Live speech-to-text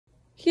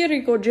Here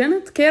you go,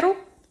 Janet. Carol.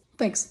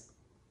 Thanks.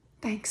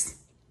 Thanks.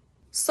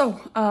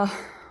 So,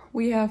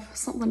 we have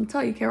something to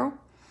tell you, Carol.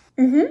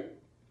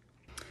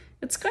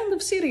 It's kind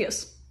of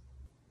serious.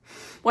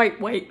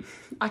 Wait.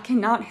 I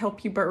cannot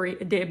help you bury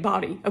a dead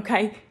body,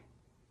 okay?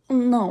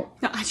 No,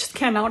 I just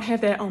cannot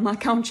have that on my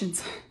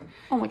conscience.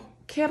 Oh my,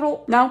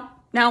 Carol. No,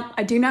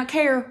 I do not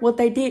care what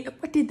they did.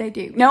 What did they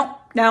do? No.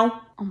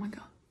 Oh my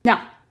God.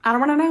 No, I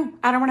don't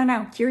want to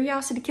know.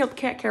 Curiosity killed the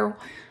cat, Carol.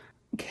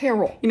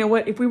 Carol. You know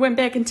what? If we went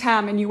back in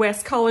time and you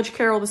asked college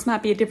Carol, this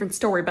might be a different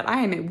story, but I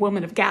am a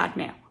woman of God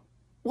now.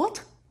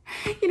 What?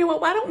 You know what?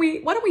 Why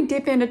don't we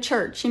dip into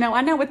church? You know,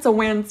 I know it's a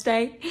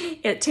Wednesday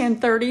at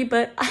 10:30,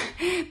 but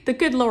the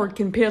good Lord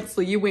can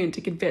pencil you in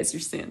to confess your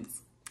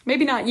sins.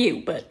 Maybe not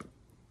you, but...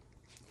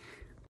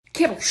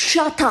 Carol,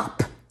 shut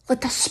up.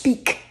 Let us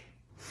speak.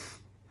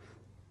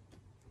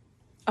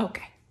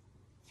 Okay.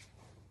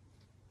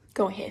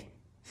 Go ahead.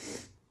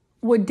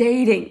 We're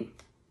dating.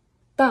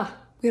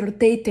 We're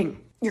dating.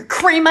 You're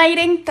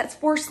cremating?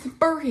 That's worse than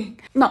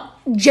burying. No,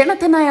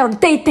 Janet and I are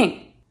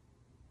dating.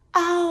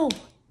 Oh,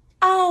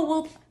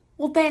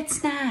 well,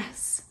 that's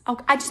nice.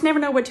 Okay, I just never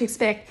know what to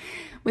expect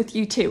with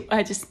you two.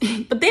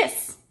 But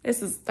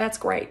that's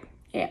great.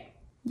 Yeah.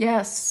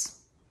 Yes.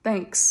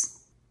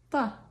 Thanks.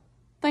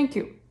 Thank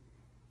you.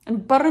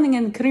 And burning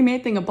and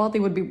cremating a body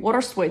would be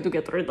worse way to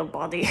get rid of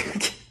body.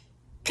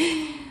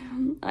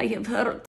 I have heard.